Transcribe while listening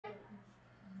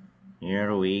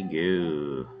Here we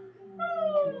go.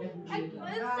 It's so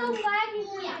laggy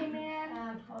for me,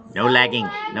 man. No lagging.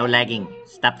 No lagging.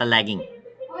 Stop the lagging. It's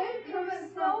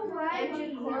so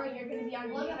laggy. Corey, you're gonna be on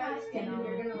defense and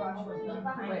you're gonna rush with me.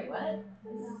 Wait, what?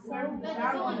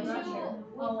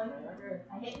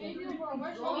 Is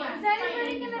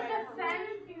anybody gonna defend?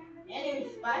 Enemy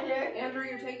spider. Andrew,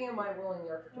 you're taking my willing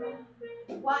yard for time.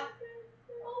 What?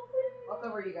 I'll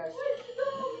cover you guys.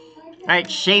 Alright,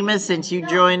 Seamus, since you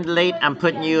joined late, I'm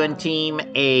putting you in Team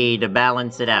A to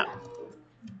balance it out.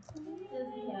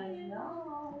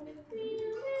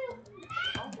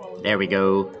 There we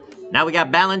go. Now we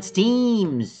got balanced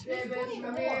teams.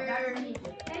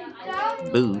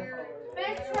 Boo.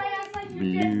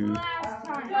 Blue.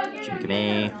 Chimacum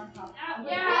A.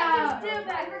 Yeah,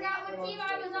 I forgot what team I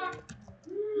was on.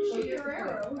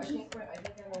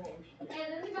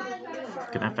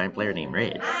 Could not find player named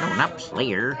Red. No, not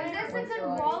player.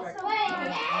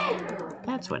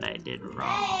 That's what I did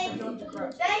wrong.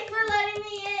 Thanks for letting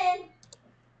me in.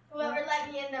 Whoever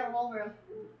let me in their whole room.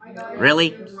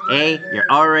 Really? A, you're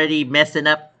already messing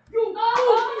up.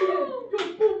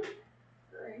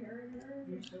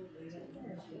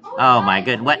 Oh my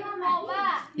goodness, what?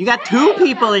 You got 2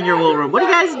 people in your wool room. What are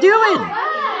you guys doing?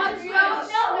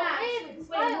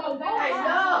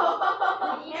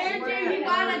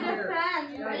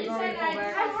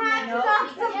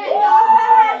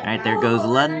 Alright, there goes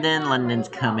London. London's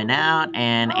coming out.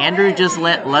 And Andrew just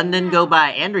let London go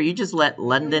by. Andrew, you just let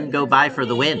London go by for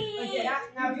the win.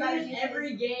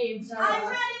 Every game.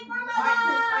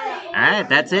 Alright,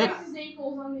 that's it.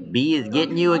 B is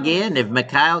getting you again. If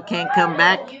Mikhail can't come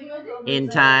back in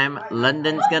time,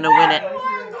 London's gonna win it.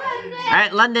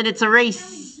 Alright, London, it's a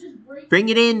race. Bring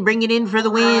it in for the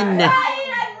win. I'm running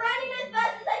as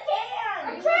fast as I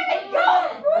can. I'm trying to go.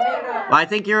 Well, I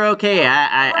think you're okay.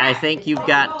 I think you've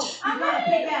got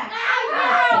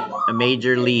a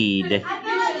major lead.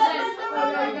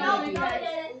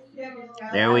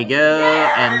 There we go,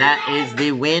 and that is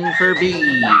the win for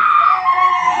B.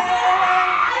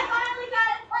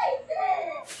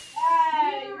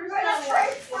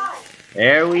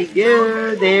 There we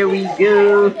go, there we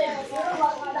go.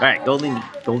 Alright,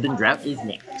 Golden Drought is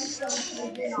next.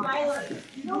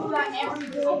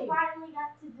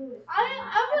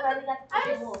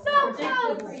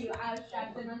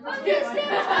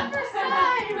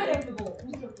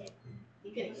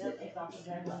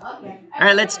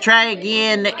 Alright, let's try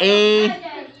again.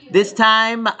 A, this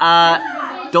time,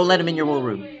 don't let them in your wool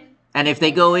room. And if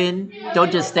they go in,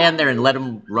 don't just stand there and let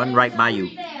them run right by you.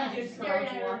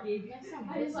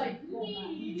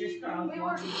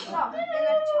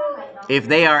 If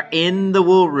they are in the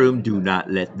wool room, do not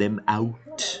let them out.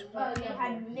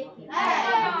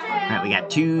 Alright, we got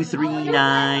 2, 3,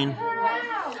 9.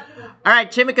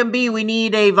 Alright, Chimacum B, we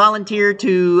need a volunteer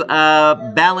to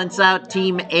balance out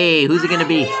Team A. Who's it going to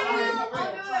be?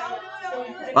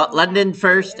 Well, London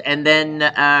first, and then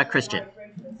Christian.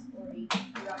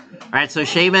 Alright, so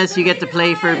Seamus, you get to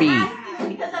play for B.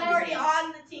 Because I'm already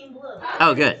on the Team Blue.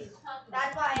 Oh, good.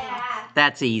 That's why I asked.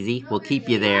 That's easy. We'll keep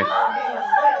you there.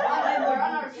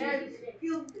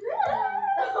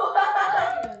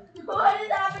 What is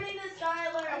happening to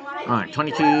Skylar? Alright,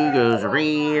 22 goes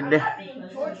red.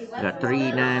 We got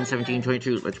 3, 9, 17,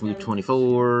 22. Let's move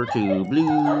 24 to blue.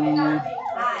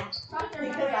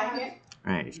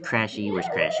 Alright, it's Crashy. Where's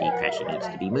Crashy? Crashy needs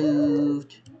to be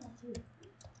moved.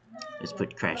 Let's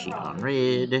put Crashy on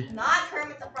red. Not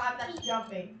Kermit the Frog that's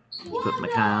jumping. Let's put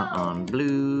Mikhail on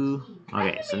blue.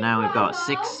 Okay, so now we've got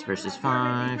 6 versus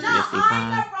 5. No, CSD 5.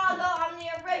 I'm the Froggo. I'm the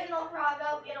original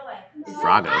Froggo. Get away.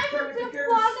 Froggo.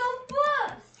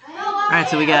 Alright,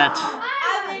 so we got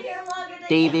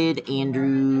David,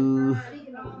 Andrew.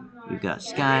 We've got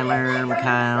Skylar,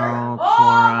 Mikhail,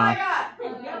 Cora.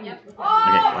 Okay,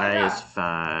 why is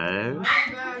 5?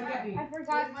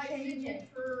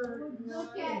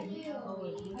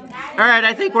 Alright,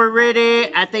 I think we're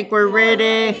ready.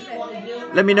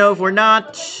 Let me know if we're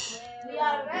not.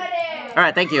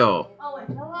 Alright, thank you. Hello.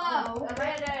 I'm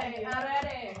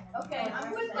ready. Okay,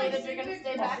 I'm with David. You're gonna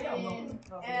stay back in.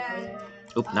 And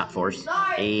Oop, not force.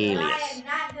 Alias.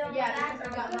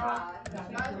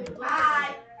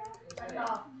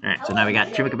 Alright, so now we got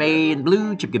Chimacum A in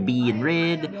blue, Chimacum B in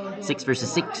red. 6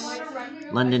 versus 6.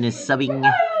 London is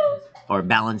subbing or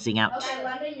balancing out. okay,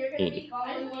 London, you're gonna be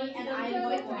following me, and I'm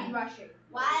going to be rushing.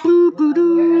 What? Boo boo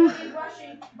doo. You're gonna be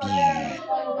rushing, but you're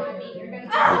following me. You're gonna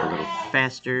Move a little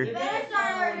faster. You better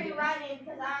start already running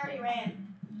because I already ran.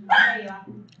 There you are.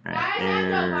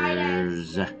 Alright,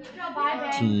 there's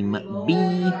Team B.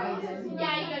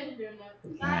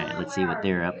 Alright, let's see what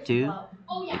they're up to.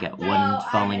 They got 1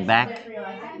 falling back.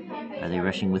 Are they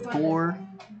rushing with 4?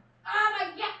 Oh my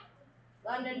god!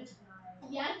 London.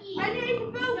 Yucky. I need to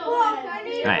move walk. I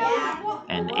need to move walk.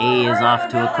 And A is off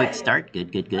to a quick start.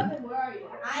 Good, good, good. Where are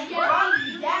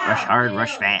you? Rush hard,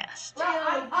 rush fast.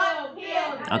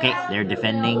 Field. Okay, they're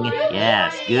defending.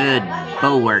 Yes, good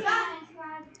bow work.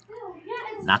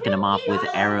 Knocking them off with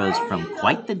arrows from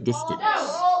quite the distance.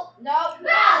 No.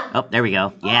 Oh, there we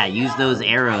go. Yeah, use those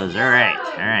arrows. All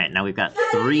right. Now we've got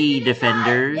 3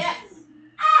 defenders.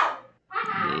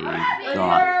 They've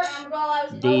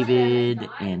got David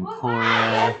and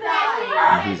Cora.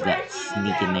 And who's that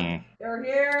sneaking there? They're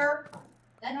here.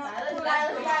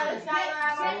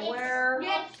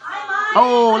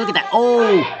 Oh, look at that.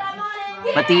 Oh,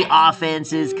 but the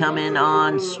offense is coming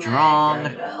on strong.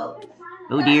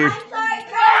 Oh, dear.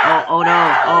 Oh,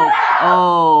 no.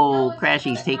 Oh,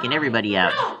 Crashy's taking everybody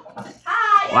out.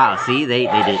 Wow, see,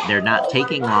 they're not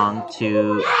taking long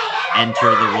to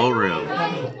enter the wool room.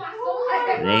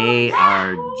 They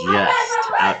are just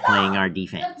outplaying our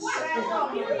defense.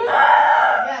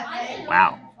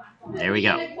 Wow. There we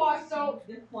go.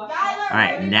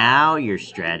 Alright, now your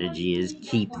strategy is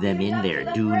keep them in there.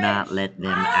 Do not let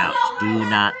them out. Do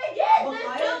not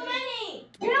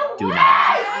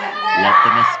let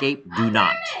them escape. Do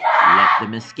not let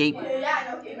them escape.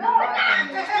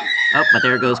 Oh, but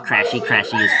there goes Crashy.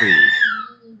 Crashy is free.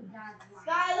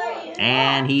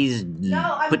 And he's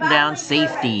putting down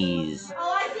safeties.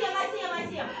 I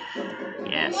see him.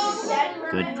 Yes,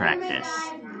 good practice.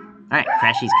 Alright,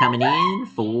 Crashy's coming in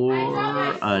for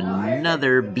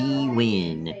another B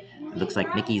win. Looks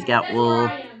like Mickey's got wool,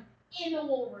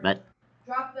 but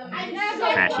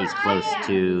Crashy's close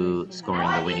to scoring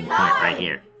the winning point right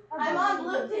here. I'm on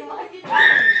blue team.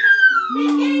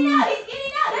 He's getting out.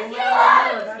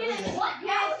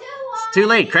 It's too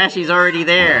late. Crashy's already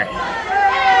there.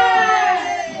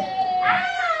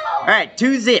 Alright,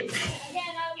 2-zip.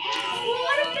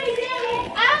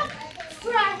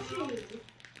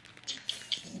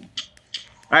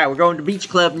 Alright, we're going to Beach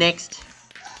Club next.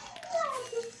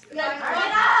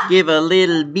 Give a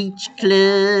little Beach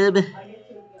Club.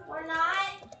 We're not.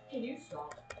 We're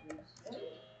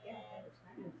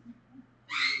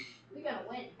gonna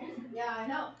win. Yeah, I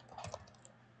know.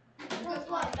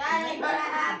 That ain't gonna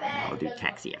happen. I'll do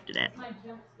taxi after that.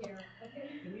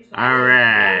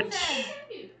 Alright.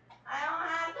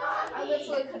 I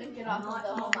literally couldn't get off of the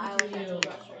home island.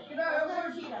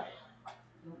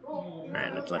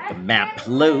 Alright, let's let the map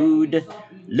load.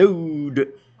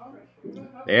 Load.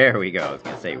 There we go. I was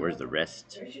going to say, where's the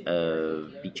rest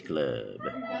of Beach Club?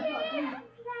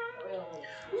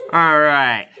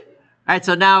 Alright. Alright,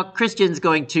 so now Christian's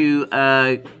going to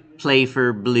play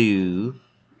for blue.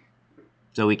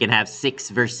 So we can have 6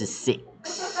 versus 6.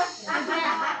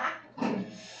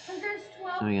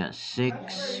 So we got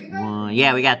 6, 1.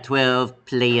 Yeah, we got 12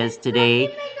 players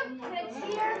today.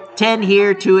 10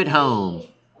 here, 2 at home.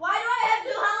 Why do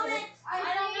I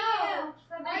have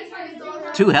 2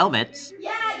 helmets? 2 helmets?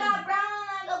 Yeah, I got brown and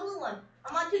I got blue one.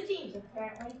 I'm on 2 teams,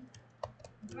 apparently.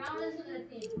 Brown isn't a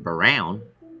team. Brown?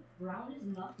 Brown is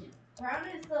nothing. Brown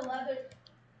is the leather.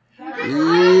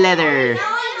 Leather.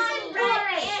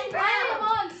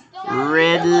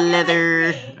 Red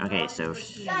leather. Okay, so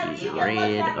she's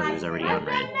red. Oh, he was already on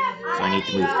red. So I need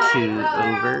to move 2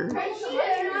 over.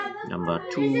 Number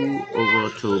 2 over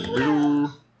to blue.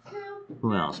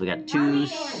 Who else? We got 2,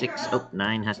 6. Oh,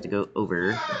 9 has to go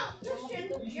over.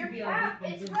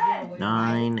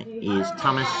 9 is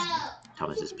Thomas.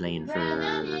 Thomas is playing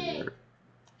for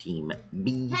Team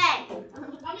B.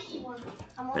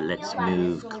 But let's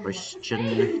move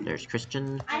Christian. There's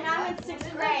Christian. I'm in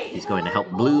 6th grade. He's going to help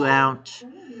Blue out.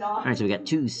 Alright, so we got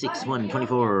 2, 6, 1,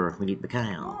 24. We need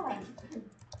Mikhail.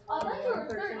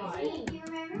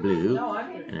 Blue.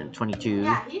 And then 22.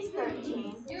 Yeah, he's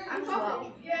 13. I'm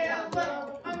 12.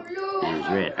 Blue's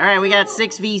red. Alright, we got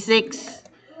 6v6.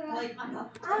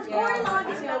 I'm scoring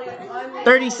on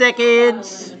 30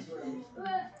 seconds.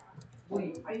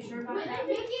 Are you sure about that?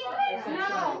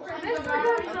 No, Mr.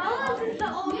 Gonzalez is the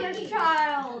oldest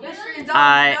child.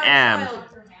 I am.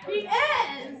 He is.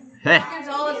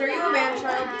 Gonzalez, are you a man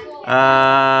child?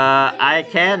 I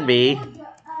can be.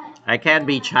 I can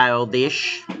be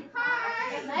childish.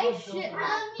 Nice shit.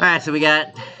 Alright, so we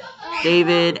got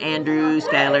David, Andrew,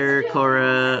 Skylar,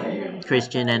 Cora,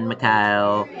 Christian, and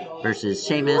Mikhail versus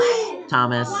Seamus,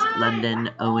 Thomas, London,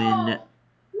 Owen,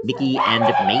 Mickey, and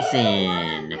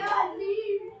Mason.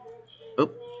 Oh,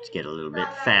 let's get a little bit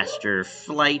faster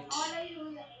flight.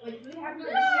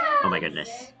 Oh my goodness.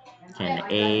 Can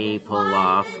A pull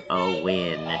off a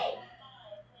win?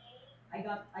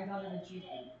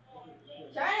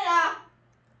 Turn it off.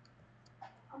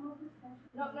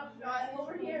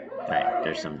 Over here. Alright,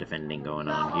 there's some defending going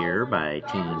on here by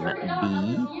Team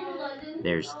B.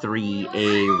 There's 3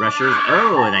 A rushers.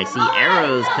 Oh, and I see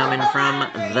arrows coming from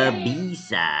the B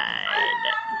side.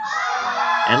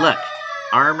 And look,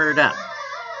 armored up.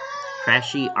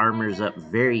 Crashy armors up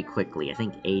very quickly. I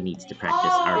think A needs to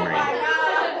practice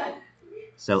armoring.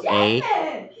 So A,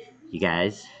 you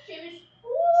guys,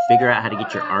 figure out how to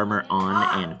get your armor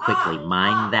on and quickly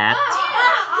mine that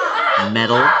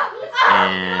metal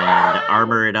and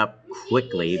armor it up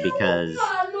quickly because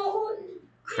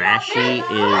Crashy is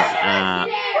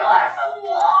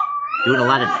doing a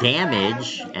lot of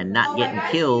damage and not getting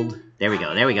killed. There we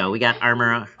go, there we go. We got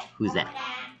armor. Who's that?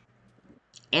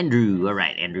 Andrew. All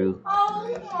right, Andrew. Oh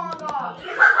my god.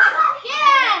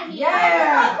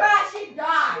 Yeah! Crashy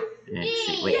died. Let's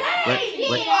see. Wait, what?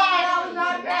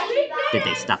 Did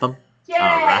they stop him? All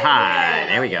right,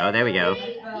 there we go, there we go.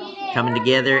 Coming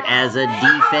together as a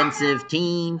defensive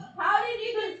team. How did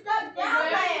you get stuck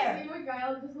down there?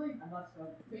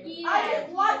 I just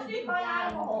watched you find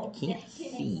out. Can't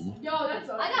see. Yo, that's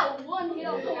I got 1 hit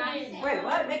on the guy. Wait,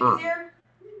 what? Mickey's here?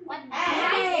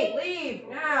 Hey, leave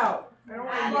now. I don't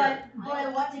want to hear. But I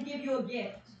want to give you a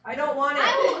gift. I don't want it. I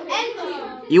will end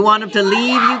you. You want him to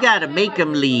leave? You gotta make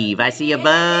him leave. I see a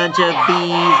bunch of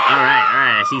bees. All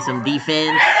right. I see some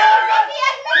defense.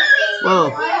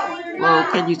 Whoa, whoa,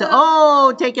 can you stop?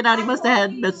 Oh, take it out. He must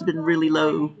have been really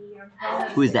low.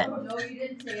 Who is that?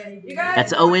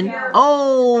 That's Owen.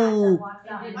 Oh,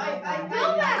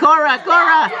 Cora.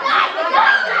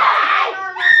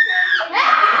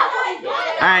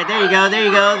 All right, there you go.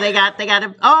 They got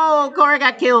him. Oh, Cora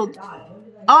got killed.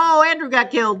 Oh, Andrew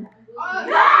got killed.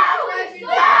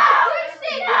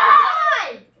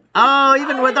 Oh,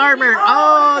 even with armor.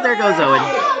 Oh, there goes Owen.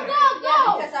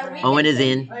 Owen is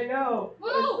in. I know. I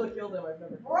still killed him. I've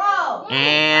never. Bro.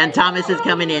 And Thomas is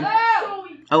coming in.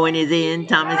 Owen is in.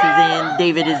 Thomas is in.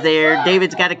 David is there.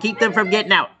 David's got to keep them from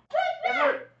getting out.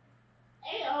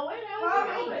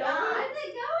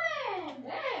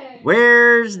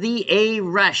 Where's the A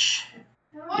rush?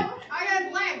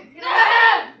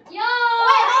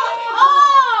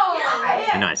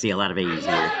 I know, I see a lot of A's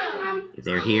here. If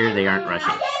they're here, they aren't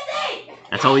rushing.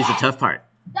 That's always the tough part.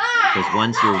 Because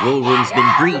once your wool room's been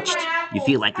breached, you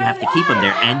feel like you have to keep them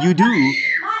there, and you do.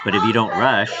 But if you don't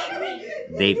rush,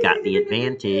 they've got the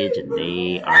advantage, and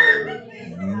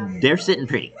they're sitting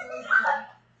pretty.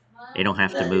 They don't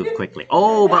have to move quickly.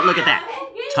 Oh, but look at that.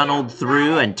 Tunneled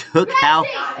through and took out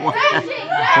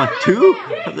two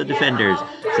of the defenders.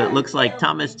 So it looks like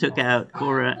Thomas took out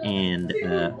Cora and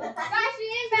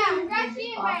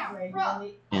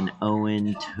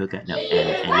Owen took out,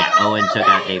 Owen took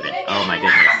out David. Oh my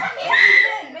goodness.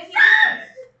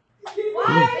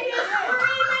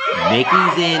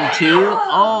 Mickey's in too.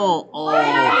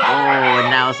 And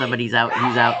now somebody's out.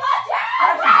 Who's out?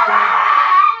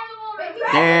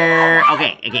 There.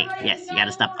 Okay. Yes, you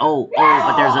gotta stop.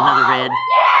 But there's another red.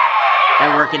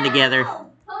 They're working together.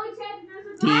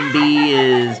 Team B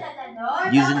is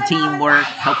using teamwork,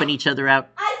 helping each other out.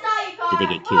 Did they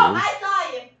get killed?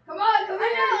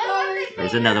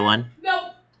 There's another one.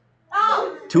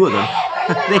 Two of them.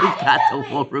 They've got the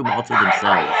whole room all to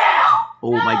themselves.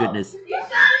 Oh my goodness.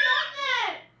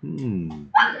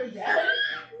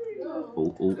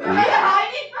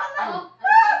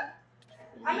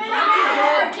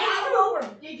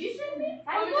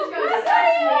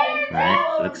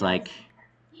 Alright, looks like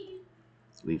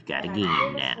we've got a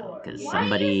game now. Because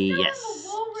somebody,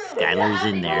 Skylar's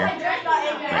in there.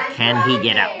 But can he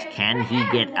get out? Can he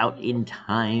get out in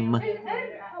time?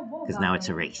 Because now it's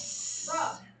a race.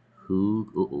 Who?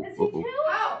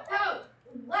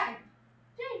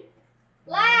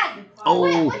 Lag!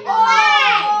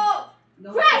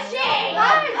 Crashing!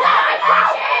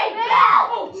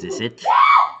 Is this it?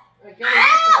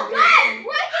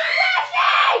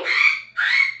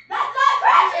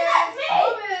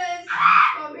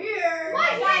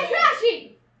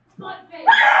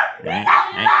 Alright,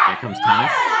 there comes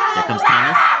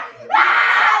Thomas.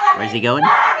 Where's he going?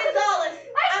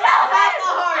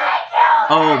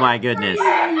 Oh my goodness.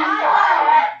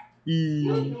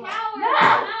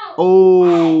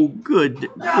 Oh, good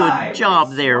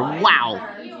job there. Wow.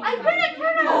 I couldn't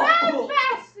turn around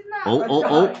fast enough.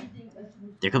 Oh.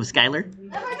 There comes Skylar.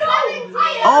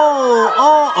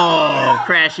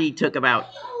 Crashy took him out.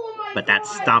 But that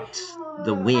stopped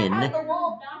the win.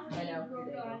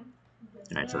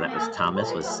 Alright, so that was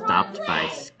Thomas was stopped by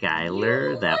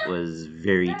Skylar. That was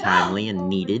very timely and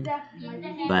needed.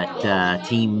 But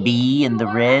Team B in the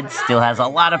red still has a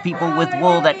lot of people with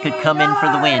wool that could come in for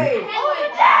the win.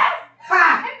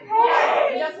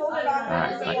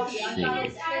 Alright, let's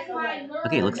see.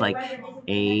 Okay, looks like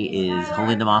A is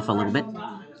holding them off a little bit.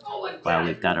 Wow,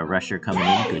 we've got a rusher coming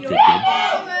in. Good, good, good.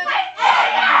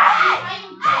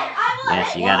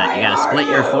 Yes, you gotta split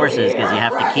your forces because you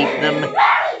have to keep them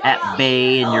at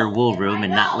bay in your wool room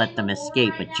and not let them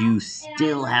escape. But you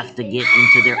still have to get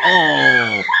into their.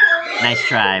 Oh, nice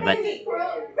try, but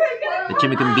the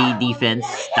Chimacum B defense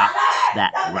stopped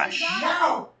that rush.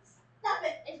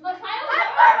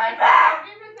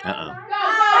 Uh-oh.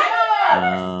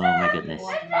 Oh, my goodness.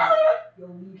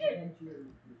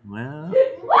 Well,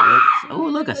 oh,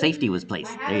 look, a safety was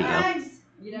placed. There you go.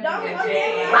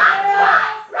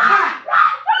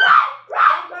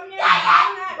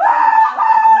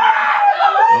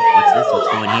 Oh, what's this? What's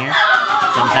going here?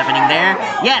 Something's happening there.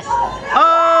 Yes!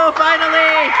 Oh,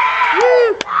 finally!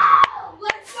 Woo!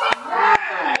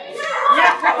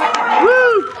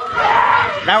 Woo!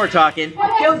 Now we're talking.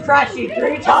 I killed Crashy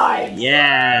 3 times.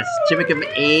 Yes, Chimacum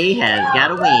A has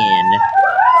got a win.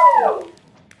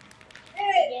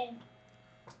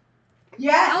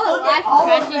 Yes, look at all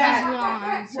of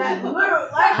that. That loot,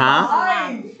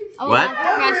 Huh? What?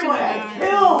 Everyone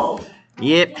killed.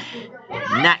 Yep.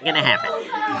 Not gonna happen.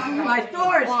 My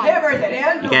sword shivered and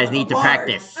handled. You guys need to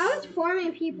practice. I was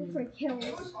forming people for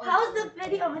kills. How's the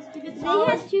video, Mr. They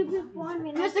Gonzalez? had 2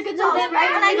 performing. Mr. Gonzalez,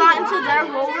 right when I got into their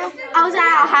wool room, I was at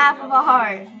a half of a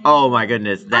heart. Oh my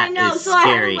goodness, that I know, is so I had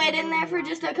scary. to wait in there for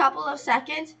just a couple of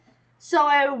seconds so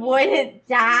I wouldn't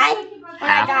die when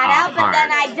Half I got a out. But then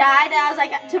heart. I died, and I was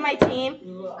like to my team,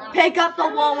 pick up the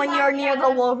wool when you're near the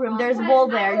wool room. There's wool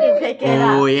there. You pick it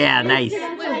Oh up. yeah, nice. I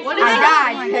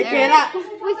died. Pick it up.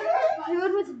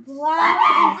 Dude with black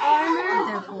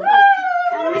armor.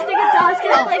 Mr. Gonzalez,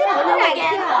 can I play for you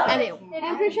again?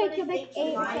 I'm pretty sure I killed like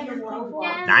 8 or 7 people.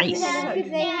 Nice.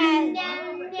 Because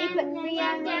they put 3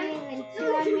 on me, and then 2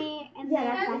 on me, and then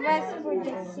the rest were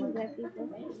just singular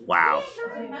people. Wow.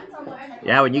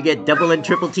 Yeah, when you get double and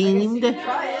triple teamed,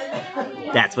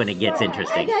 that's when it gets I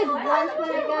interesting. died once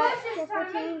when I got triple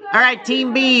team. All right,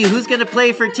 Team B, who's gonna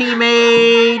play for Team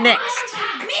A next?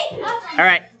 All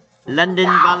right, London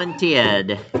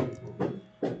volunteered.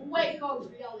 Wait, go.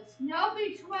 No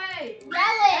betray.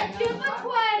 Relic. You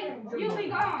betray. You be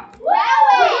gone.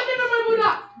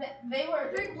 They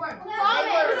were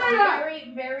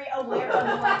very aware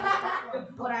of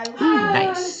what I was Ooh,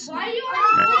 nice. All right,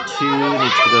 2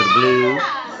 needs to go to blue.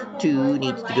 2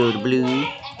 needs to go to blue.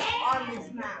 on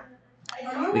this map.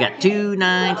 We got 2,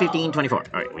 9, 15, 24. All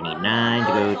right, we need 9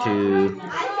 to go to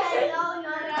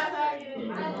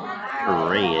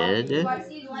red.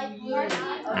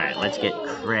 All right, let's get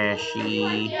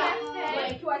Crashy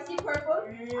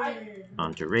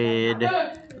onto red.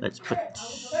 Let's put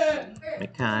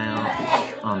Mikhail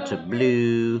onto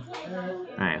blue. All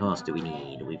right, who else do we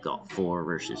need? We've got 4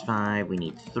 versus 5. We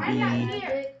need 3.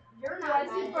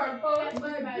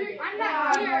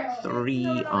 3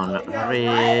 on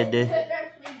red.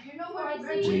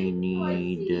 We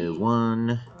need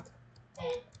 1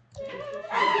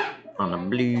 on the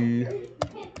blue.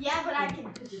 Yeah, but I can.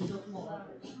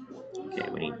 Okay,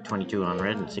 we need 22 on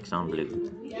red and 6 on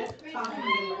blue.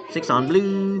 6 on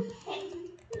blue.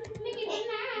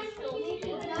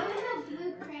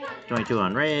 22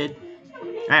 on red.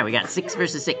 Alright, we got 6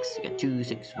 versus 6. We got 2,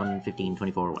 6, 1, 15,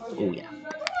 24, 1. Oh, yeah.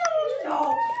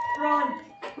 No, run.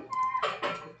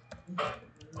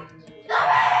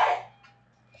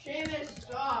 Seamus,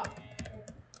 stop.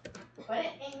 Put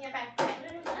it in your backpack.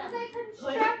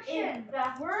 Put it in the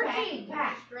working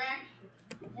distraction.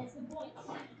 That's the point.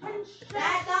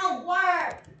 That don't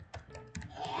work.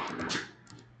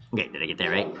 Okay, did I get that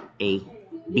right? A,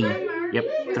 B, yep.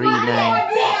 3,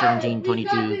 9, 17,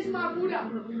 22,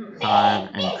 5,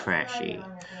 and Crashy.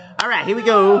 Alright, here we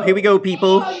go. Here we go,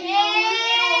 people.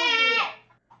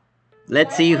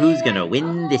 Let's see who's gonna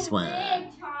win this one.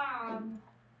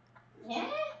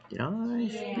 Did I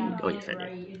speed? Oh, yes, I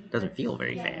did. Doesn't feel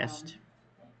very fast.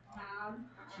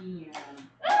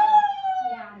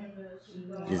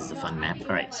 This is a fun map.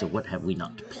 Alright, so what have we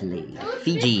not played?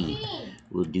 Fiji.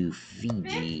 We'll do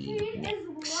Fiji next.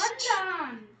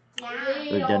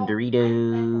 We've done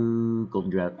Dorito,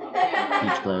 Golden Drought,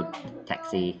 Beach Club,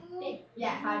 Taxi. Yeah,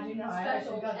 how'd you know?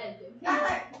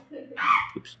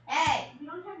 Oops, Hey.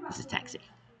 this is Taxi.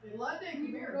 No. I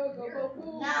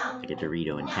get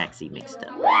Dorito and Taxi mixed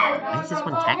up. Why is this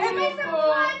one Taxi? No.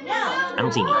 I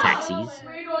don't see any taxis.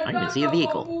 I don't even see a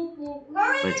vehicle.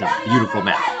 But it's a beautiful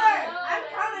map.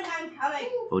 I'm coming.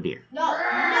 Oh dear. No.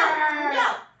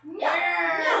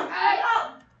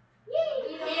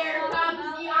 Here comes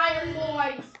the Iron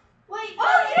Boys. Wait.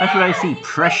 That's what I see.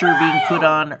 Pressure being put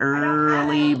on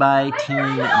early by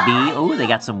Team B. Oh, they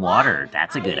got some water.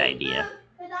 That's a good idea.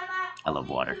 I love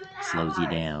water. Slows you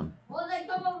down.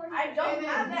 I don't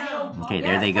have that. Okay,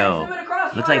 there they go.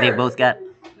 Looks like they both got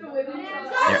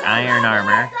their iron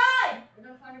armor.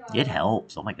 It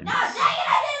helps. Oh my goodness. Dang it, I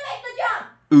didn't make the jump.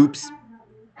 Oops.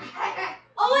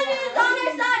 Owen is on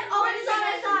their side. Owen is on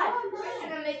their side.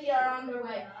 Christian and Mickey are on their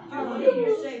way.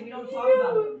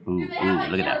 Ooh,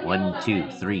 look at that. 1,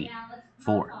 2, 3,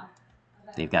 4.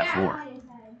 They've got 4.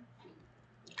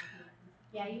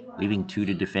 Leaving 2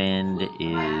 to defend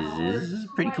is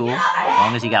pretty cool. As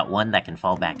long as you got 1 that can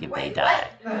fall back if they die.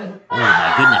 Oh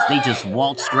my goodness, they just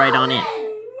waltzed right on in.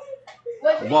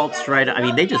 Waltzed right on. I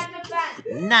mean, they just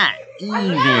not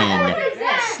even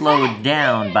slowed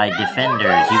down by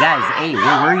defenders. You guys, hey,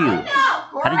 where were you?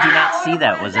 How did you not see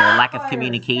that? Was there a lack of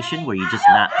communication? Were you just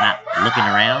not looking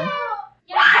around?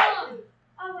 You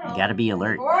gotta be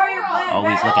alert.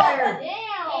 Always looking.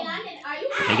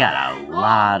 But they got a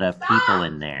lot of people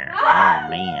in there. Oh,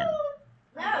 man.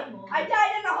 I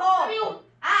died in the hole.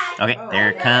 Okay,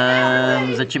 there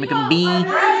comes a Chimacum B.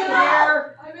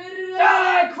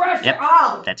 Yep,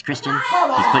 that's Christian.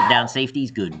 He's putting down safeties.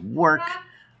 Good work.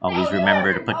 Always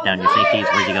remember to put down your safeties.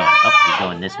 Where's he going? Oh, he's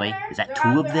going this way. Is that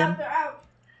 2 of them?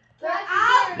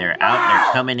 They're out.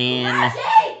 They're coming in.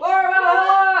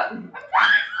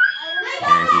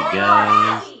 There he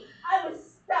goes.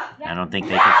 I don't think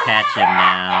they can catch him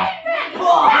now.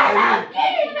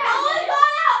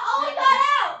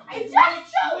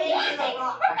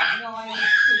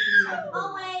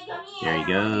 There he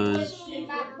goes.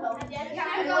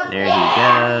 There he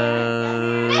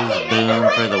goes. Boom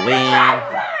for the win.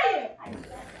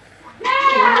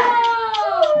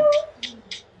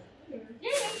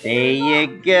 There you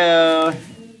go.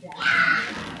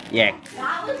 Yeah.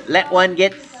 Let one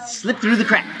slip through the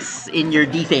cracks in your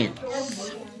defense.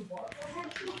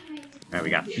 Alright, we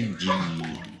got Fiji.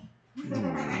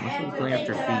 What should we play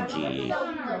after Fiji? I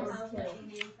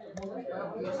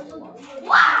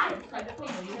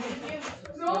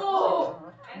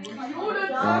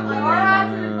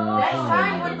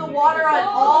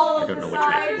don't know which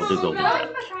map. We'll do Golden Drought.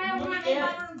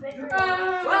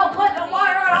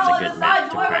 That's a good map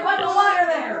to practice.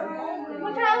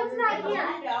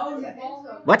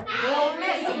 What?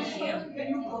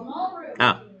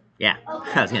 Oh, yeah.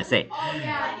 I was gonna say.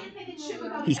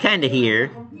 He's kind of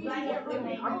here.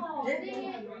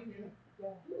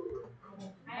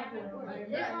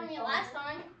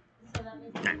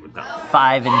 Alright, we've got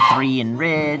 5 and 3 in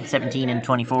red, 17 and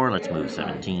 24. Let's move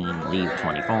 17, leave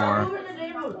 24.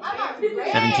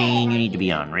 17, you need to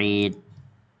be on red.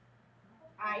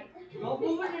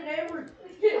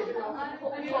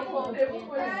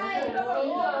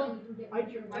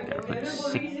 Gotta put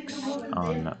 6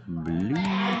 on blue.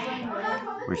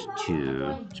 Where's 2?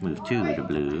 Let's move 2 to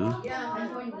blue. I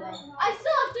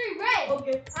still have 3 red.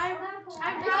 Okay.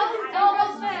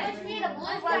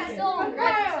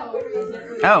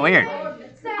 Oh, weird. I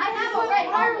have a red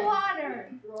hard water.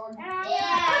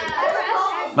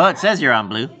 Yeah. Well, it says you're on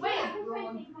blue. Wait,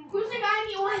 who's the guy in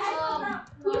the orange?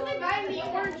 Who's the guy in the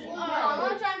orange? I'm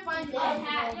gonna try and find his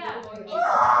hat. Who's the guy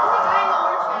in the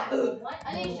orange hat?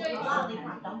 I need to show you.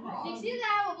 Do you see that I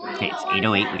have a blue? Okay, it's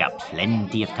 8:08. We got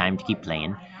plenty of time to keep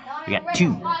playing. We got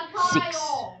 2, 6.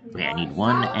 Okay, I need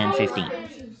 1 and 15.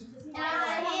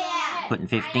 Putting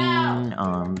 15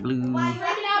 on blue.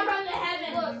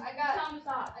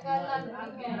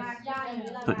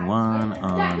 Putting 1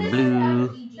 on blue.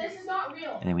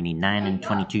 And then we need 9 and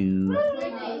 22.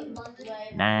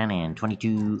 9 and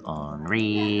 22 on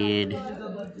red.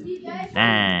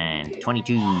 9,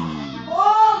 22.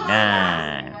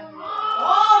 9.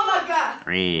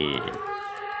 Red.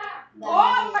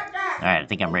 Alright, I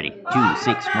think I'm ready. 2,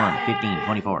 6, 1, 15,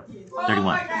 24,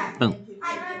 31. Boom.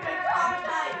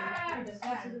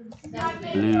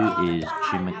 Blue is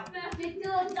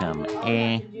Chimacum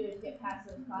A.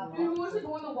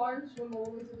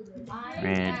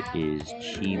 Red is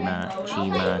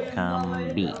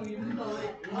Chimacum B.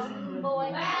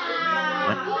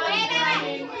 What?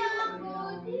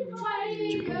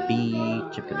 Chimacum B,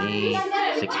 Chimacum A.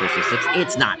 6 versus 6.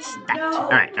 It's not stacked.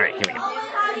 Alright, here we go.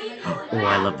 Oh,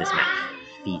 I love this map.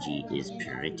 Fiji is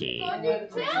pretty.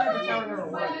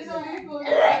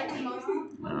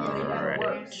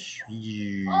 Alright.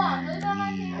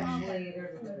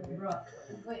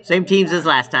 Same teams as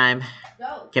last time.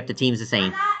 Kept the teams the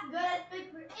same.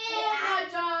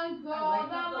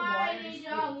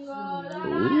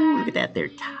 Ooh, look at that. They're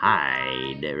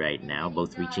tied right now.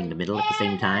 Both reaching the middle at the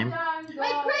same time.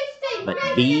 But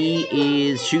B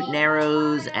is shooting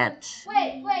arrows at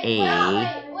A.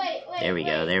 There we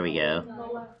go.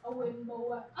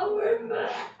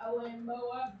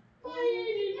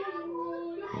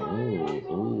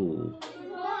 Ooh.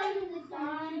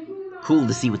 Cool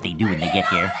to see what they do when they get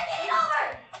here.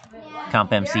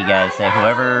 CompMC guys say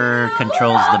whoever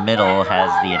controls the middle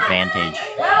has the advantage.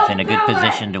 It's in a good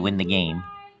position to win the game.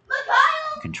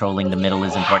 Controlling the middle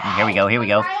is important. Here we go, here we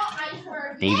go.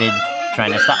 David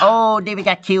trying to stop. Oh, David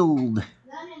got killed.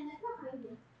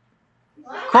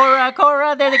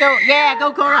 Cora, there they go. Yeah,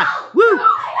 go Cora. Woo!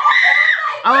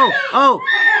 Oh.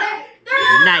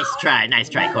 Nice try,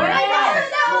 Cora.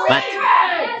 But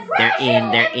they're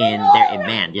in.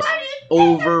 Man, just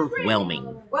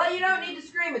overwhelming. Well, you don't need to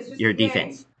scream. It's just your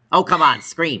defense. Oh, come on,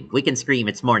 scream. We can scream.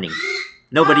 It's morning.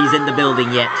 Nobody's in the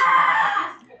building yet.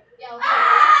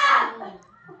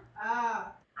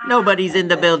 Nobody's in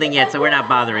the building yet, so we're not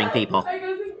bothering people.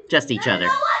 Just each other.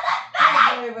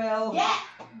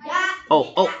 Oh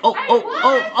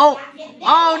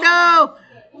no!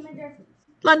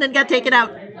 London got taken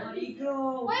out.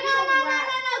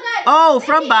 Oh,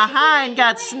 from behind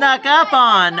got snuck up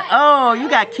on. Oh, you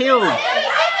got killed.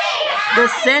 The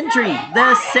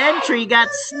sentry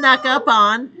got snuck up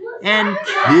on and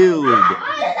killed.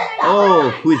 Oh,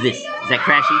 who is this? Is that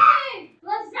Crashy?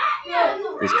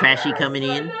 Is Crashy coming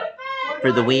in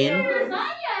for the win? I'm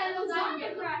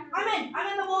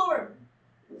in the wall room.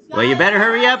 Well, you better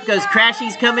hurry up because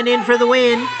Crashy's coming in for the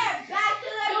win.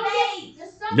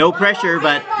 No pressure,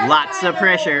 but lots of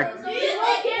pressure.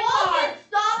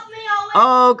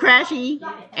 Oh, Crashy.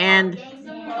 And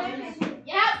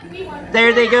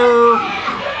there they go.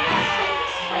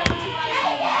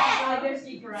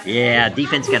 Yeah,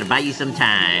 defense got to buy you some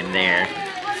time there.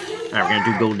 All right, we're going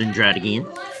to do golden drought again.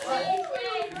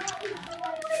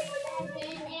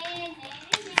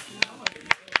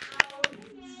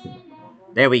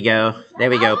 There we go,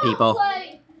 people.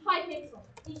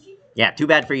 Yeah, too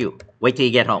bad for you. Wait till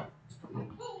you get home.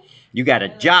 You got a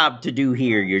job to do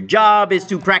here. Your job is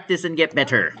to practice and get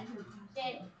better.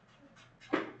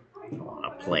 I want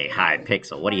to play high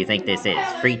pixel. What do you think this is?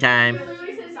 Free time?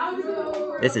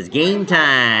 This is game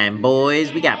time,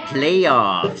 boys. We got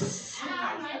playoffs.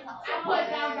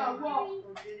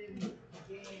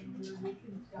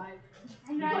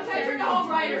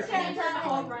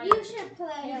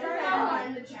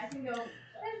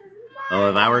 Oh,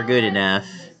 if I were good enough,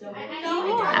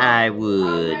 I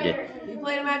would. You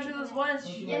played a match with us once.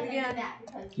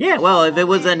 Yeah, well, if it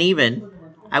was uneven,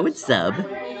 I would sub.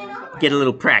 Get a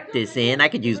little practice in. I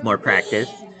could use more practice.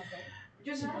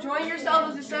 Just join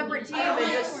yourself as a separate team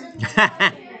and just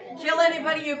kill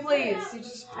anybody you please. You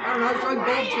just, I don't know, join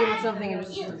gold team or something and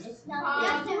just be a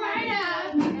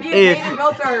pain in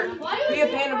both our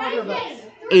butts.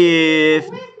 If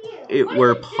it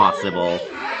were possible.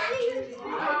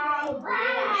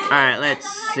 Alright, let's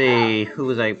see. Who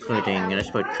was I putting? Let's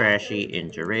put Crashy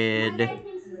into red.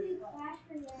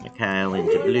 Mikhail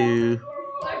into blue.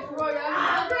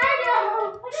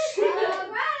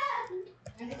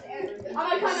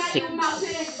 Six.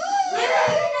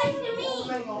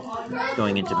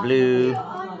 Going into blue.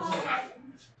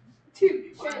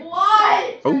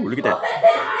 Oh, look at that.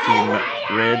 Team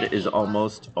red is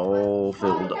almost all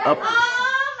filled up.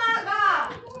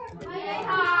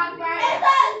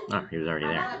 Oh, he was already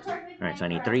there. Alright, so I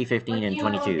need 3, 15, and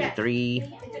 22. 3.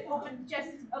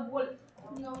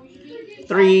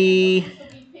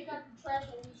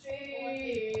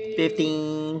 15.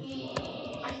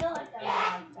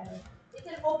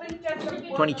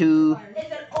 22.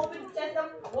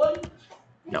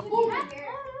 No.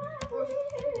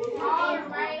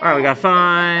 Alright, we got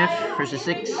 5 versus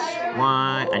 6.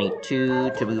 Why? I need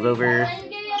 2 to move over.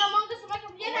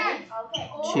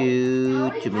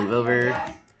 2 to move over.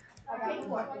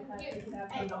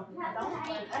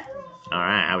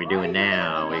 Alright, how we doing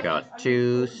now? We got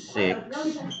 2, 6,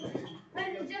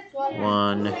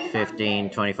 1, 15,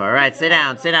 24. Alright, sit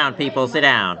down, people, sit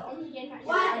down.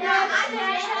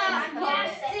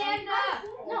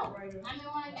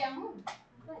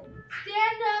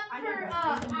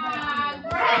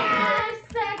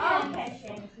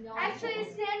 Actually,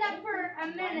 stand up for a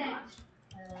minute.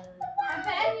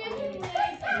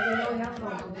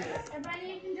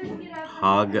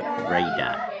 Hog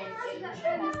Raider.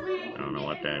 I don't know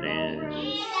what that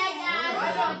is.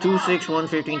 2, 6, 1,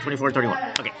 15, 24, 31.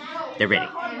 Okay, they're ready.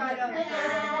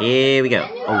 Here we go.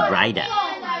 Oh, Rider.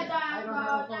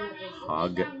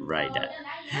 Hog Rider.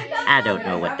 I don't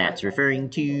know what that's referring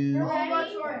to.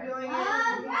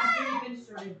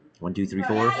 1, 2, 3,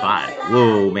 4, 5.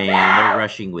 Whoa, man, they're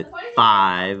rushing with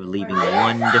 5, leaving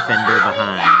 1 defender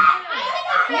behind.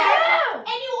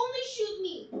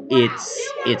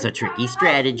 It's a tricky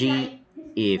strategy.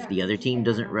 If the other team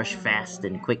doesn't rush fast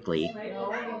and quickly,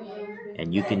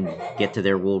 and you can get to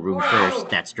their wool room first,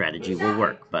 that strategy will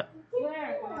work. But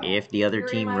if the other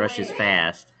team rushes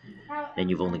fast, then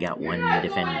you've only got one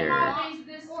defender.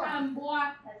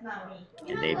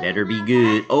 And they better be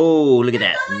good. Oh, look at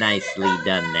that. Nicely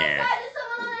done there.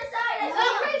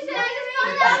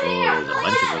 Oh, there's a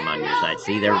bunch of them on your side.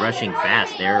 See, they're rushing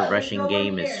fast. Their rushing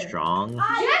game is strong.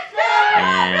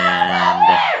 And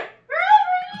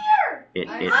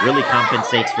it really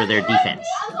compensates for their defense.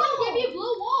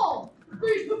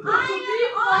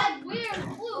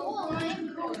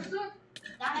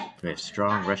 We have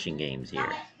strong rushing games here.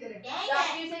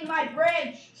 Stop using my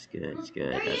bridge. It's good, it's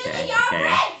good. Okay,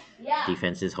 okay.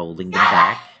 Defense is holding them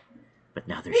back. But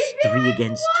now there's 3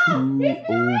 against 2.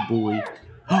 Oh, boy.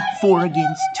 4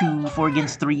 against 2. 4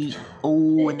 against 3.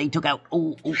 Oh, and they took out.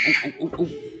 Oh.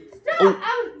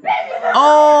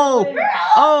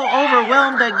 Oh,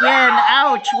 overwhelmed again.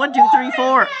 Ouch. 1, 2, 3,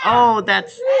 4. Oh,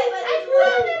 that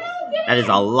is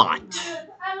a lot.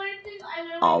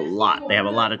 A lot. They have a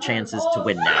lot of chances to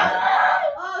win now.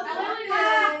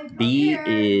 B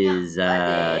is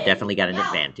definitely got an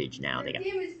advantage now. They got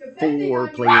 4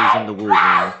 players in the wool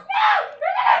room.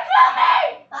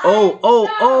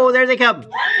 Oh, there they come.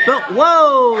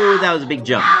 Whoa, that was a big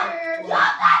jump.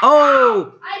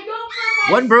 Oh,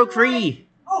 one broke free.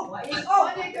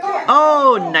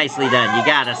 Oh, nicely done. You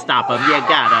gotta stop them. You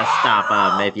gotta stop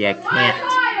them. If you can't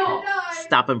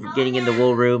stop them from getting in the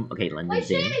wool room. Okay, London's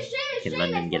in. Can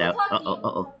London get out?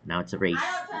 Uh-oh. Now it's a race.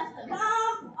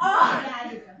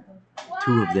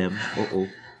 2 of them.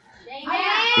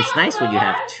 It's nice when you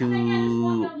have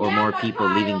 2 or more people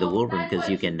leaving the wool room because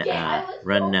you can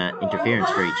run interference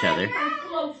for each other,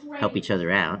 help each other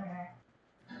out.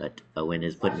 But Owen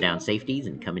is putting down safeties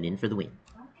and coming in for the win.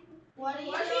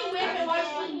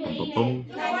 Boom, boom.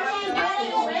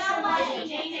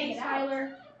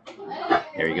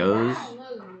 There he goes.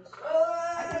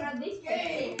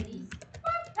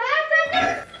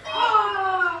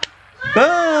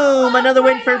 Boom! Another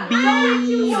win for B.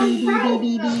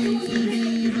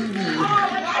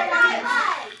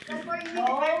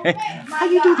 Hey, how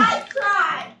you do that?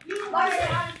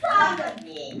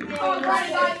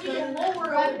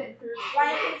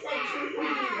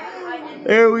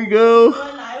 There we go.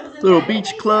 Little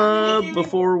beach club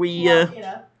before we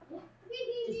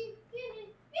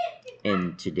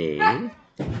end today. All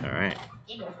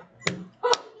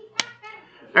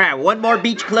right, one more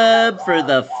beach club for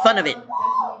the fun of it.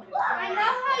 I know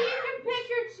how you can pick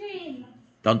your team.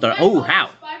 Oh, how?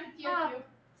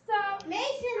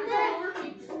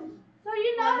 So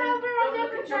you know how we're on the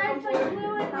other side, like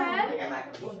blue and red?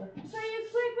 So you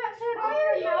click that turn on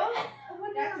your mouse.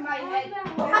 That's my head.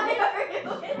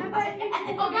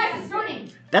 Oh, guys, it's running.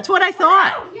 That's what I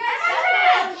thought.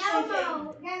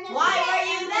 Why were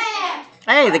you there?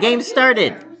 Hey, the game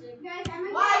started.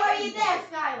 Why were you there,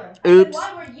 Skylar? Oops. Why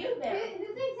were you there?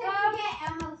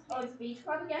 Oh, it's beach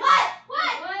club again?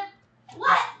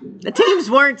 What? The teams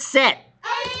weren't set.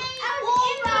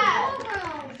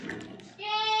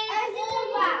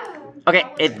 Okay,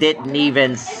 it didn't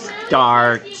even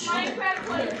start.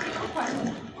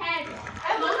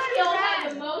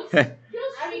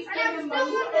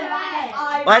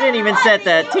 Well, I didn't even set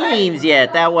the teams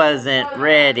yet. That wasn't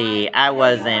ready. I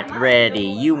wasn't ready.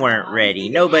 You weren't ready.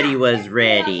 Nobody was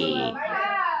ready. You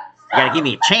gotta give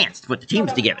me a chance to put the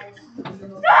teams together.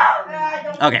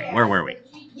 Okay, where were we?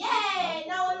 Yay!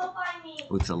 No one will find me.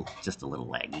 It's just a little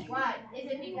laggy. What?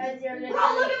 Is it because you're gonna...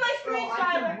 Oh, look at my screen,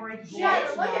 Skylar.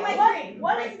 Skylar, look at my screen.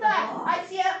 What is that? I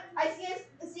see a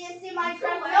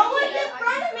Minecraft. No one's in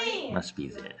front of me. Must be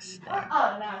this.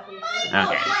 Oh, no.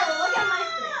 Okay. Skylar, look at my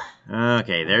screen.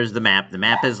 Okay, there's the map. The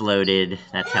map is loaded.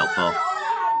 That's helpful.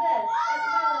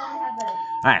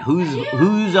 Alright,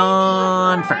 who's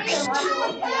on first?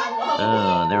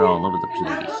 Oh, they're all over the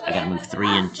place. I gotta move 3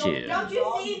 and 2.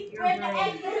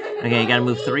 Okay, gotta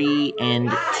move 3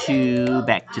 and 2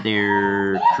 back to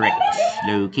their correct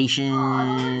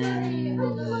locations.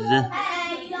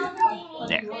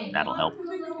 There, that'll help.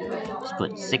 Let's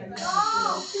put 6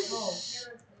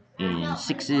 in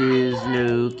 6's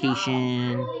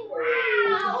location.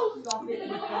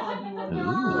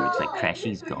 Ooh, looks like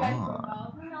Crashy's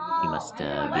gone. He must be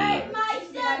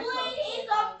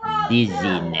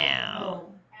busy now.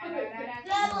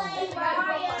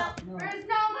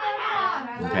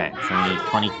 Okay, so we need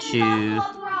 22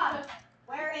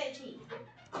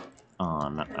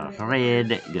 on red.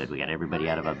 Good, we got everybody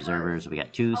out of observers. We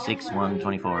got 2, 6, 1,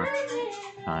 24,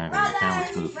 5. And now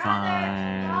let's move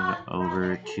 5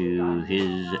 over to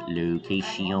his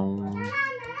location.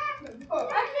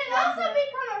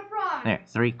 There,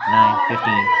 3, 9,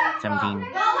 15, 17,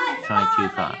 22,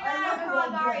 5.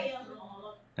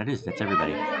 That's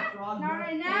everybody.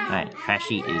 Alright,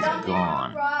 Crashy is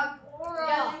gone.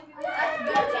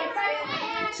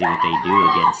 see what they do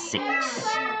against 6.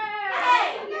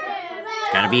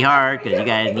 It's gotta be hard because you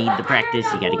guys need to practice.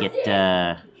 You gotta get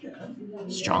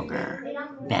stronger,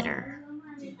 better,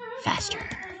 faster.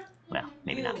 Well,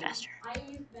 maybe not faster.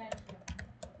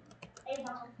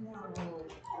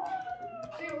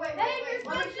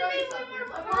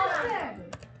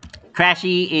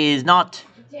 Crashy is not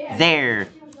there.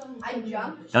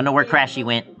 Don't know where Crashy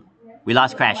went. We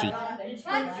lost Crashy.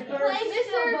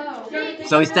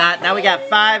 So we start. Now we got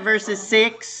 5 versus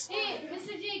 6.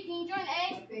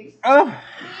 Oh,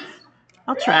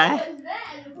 I'll try.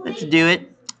 Let's do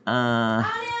it. All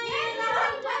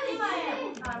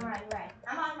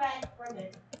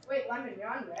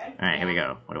right, here we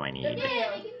go. What do I need?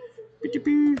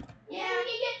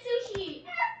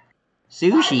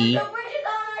 Sushi.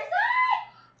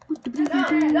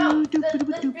 No, the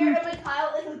spirit of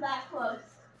Kyle isn't that close.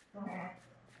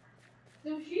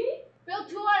 Sushi? Bill,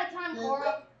 2 at a time,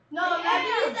 Cora. No, imagine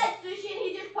you said sushi and he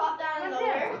just popped out of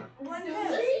nowhere.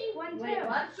 Sushi? Wait,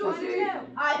 what? Sushi.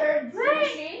 I heard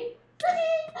sushi.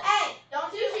 Hey,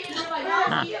 don't sushi.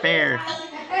 Not fair.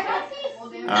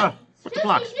 Oh, what's the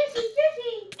blocks?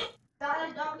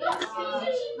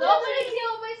 Nobody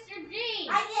kill Mr. G.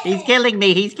 He's killing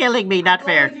me. He's killing me. Not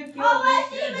fair.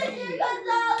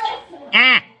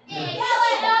 Ah!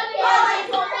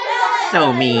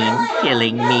 So mean,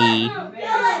 killing me.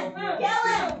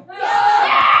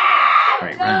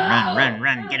 Alright,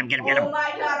 run. Get him. Oh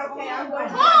my god, okay, I'm going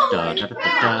to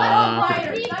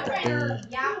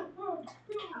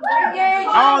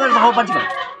Oh, there's a whole bunch of them.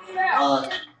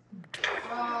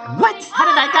 What? How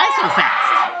did I die so fast?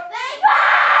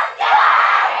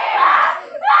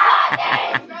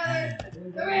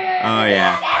 Oh,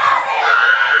 yeah.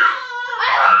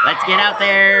 Let's get out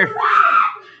there.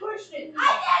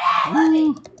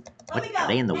 Woo. What, are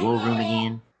they in the wool room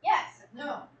again? Yes.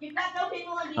 No. You've got no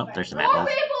people in. Oh, there's some 4 apples.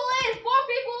 people in. 4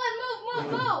 people in.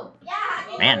 Move.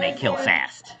 Yeah. Man, they kill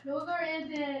fast. No, there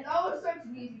isn't. That was such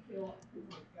an easy kill.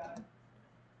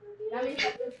 That means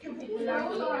there's 2 people in.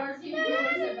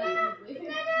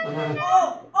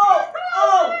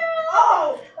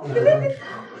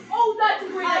 Oh, that's a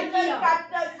great idea.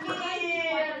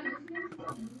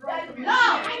 No!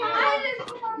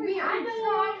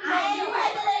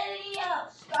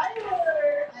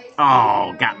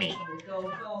 Oh, got me.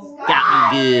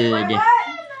 Got me good.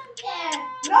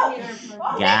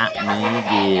 Got me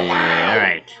good.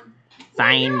 Alright.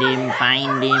 Find him.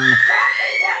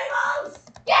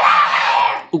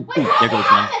 Ooh, there goes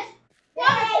one.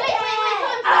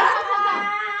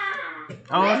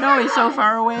 Oh no, he's so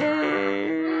far away.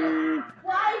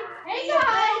 Hey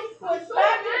guys! Push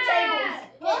back your tables!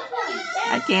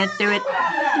 I can't do it.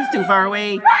 He's too far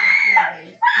away.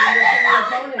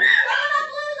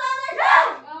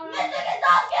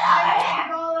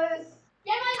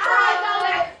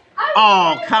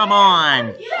 Oh, come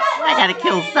on. I gotta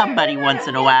kill somebody once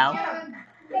in a while.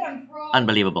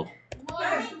 Unbelievable.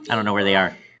 I don't know where they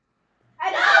are.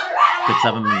 Could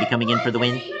some of them be coming in for the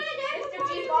win?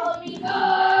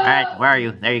 Alright, where are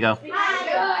you? There you go.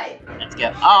 Let's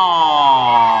go.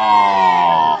 Oh!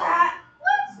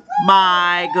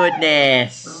 My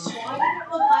goodness.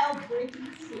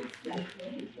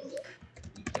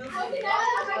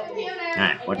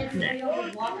 Alright, what's next?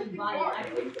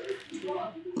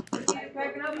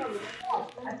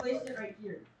 I placed it right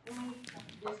here.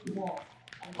 This wall.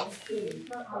 Dude,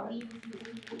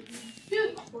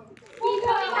 he's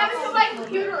having to my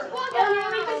computer.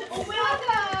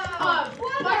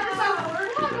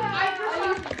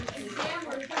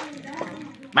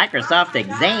 Microsoft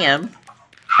exam?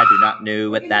 I do not know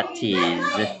what that is.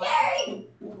 That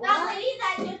lady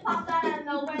that just popped out of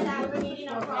nowhere that we're eating a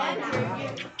friend.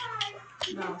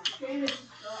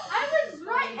 I was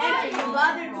right. And you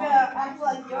bothered to act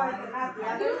like yours and not the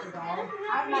other.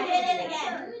 He did it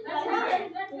again.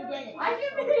 I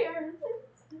can be here.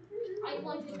 I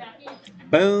plugged it back in.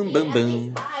 Boom, boom,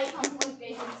 boom. Guys,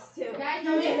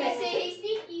 don't make me say he's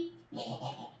sneaky.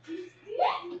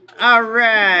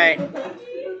 Alright.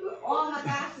 Oh my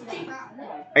gosh.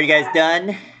 Are you guys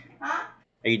done? Huh?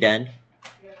 Are you done?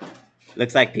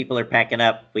 Looks like people are packing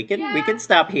up. We can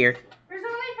stop here. There's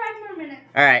only 5 more minutes.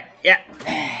 Alright, yeah.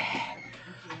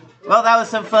 Well, that was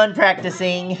some fun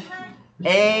practicing.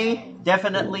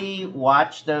 Definitely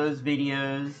watch those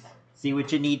videos. See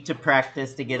what you need to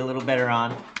practice to get a little better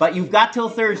on. But you've got till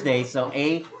Thursday, so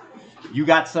you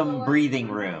got some breathing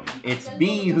room. It's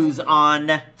B who's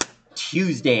on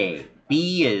Tuesday.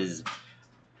 B is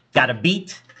gotta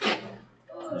beat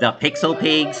the Pixel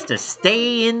Pigs to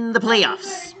stay in the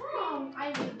playoffs.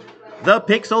 The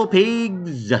Pixel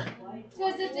Pigs.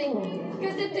 Because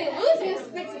if they lose,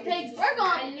 against the Pixel Pigs. We're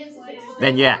going against the Pixel Pigs.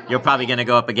 Then yeah, you're probably gonna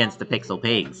go up against the Pixel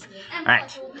Pigs. All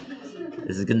right.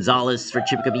 This is Gonzalez for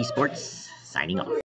Chimacum Esports, signing off.